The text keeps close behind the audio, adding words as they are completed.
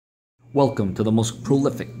Welcome to the most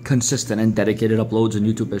prolific, consistent, and dedicated uploads in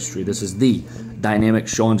YouTube history. This is the Dynamic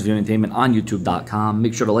Sean's View Entertainment on YouTube.com.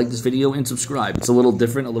 Make sure to like this video and subscribe. It's a little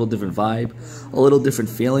different vibe, a little different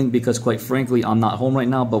feeling because, quite frankly, I'm not home right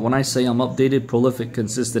now. But when I say I'm updated, prolific,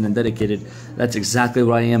 consistent, and dedicated, that's exactly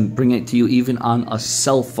what I am, bringing it to you even on a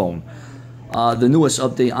cell phone. The newest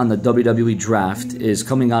update on the WWE Draft is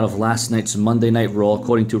coming out of last night's Monday Night Raw.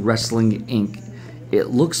 According to Wrestling Inc., it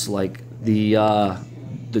looks like the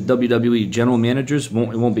WWE general managers it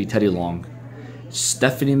won't be Teddy Long.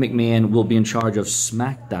 Stephanie McMahon will be in charge of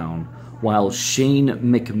Smackdown, while Shane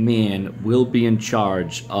McMahon will be in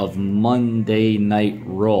charge of Monday Night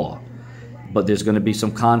Raw. But there's going to be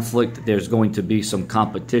some conflict. There's going to be some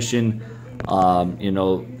competition.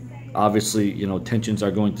 Obviously, tensions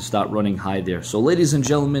are going to start running high there. So, ladies and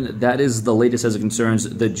gentlemen, that is the latest as it concerns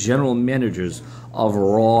the general managers of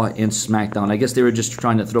Raw and SmackDown. I guess they were just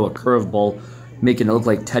trying to throw a curveball, making it look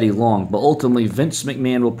like Teddy Long. But ultimately, Vince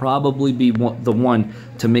McMahon will probably be the one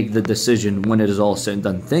to make the decision when it is all said and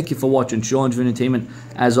done. Thank you for watching Sean's View Entertainment.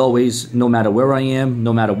 As always, no matter where I am,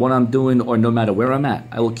 no matter what I'm doing, or no matter where I'm at,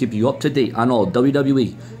 I will keep you up to date on all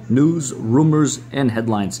WWE news, rumors, and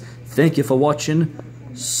headlines. Thank you for watching.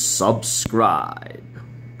 Subscribe.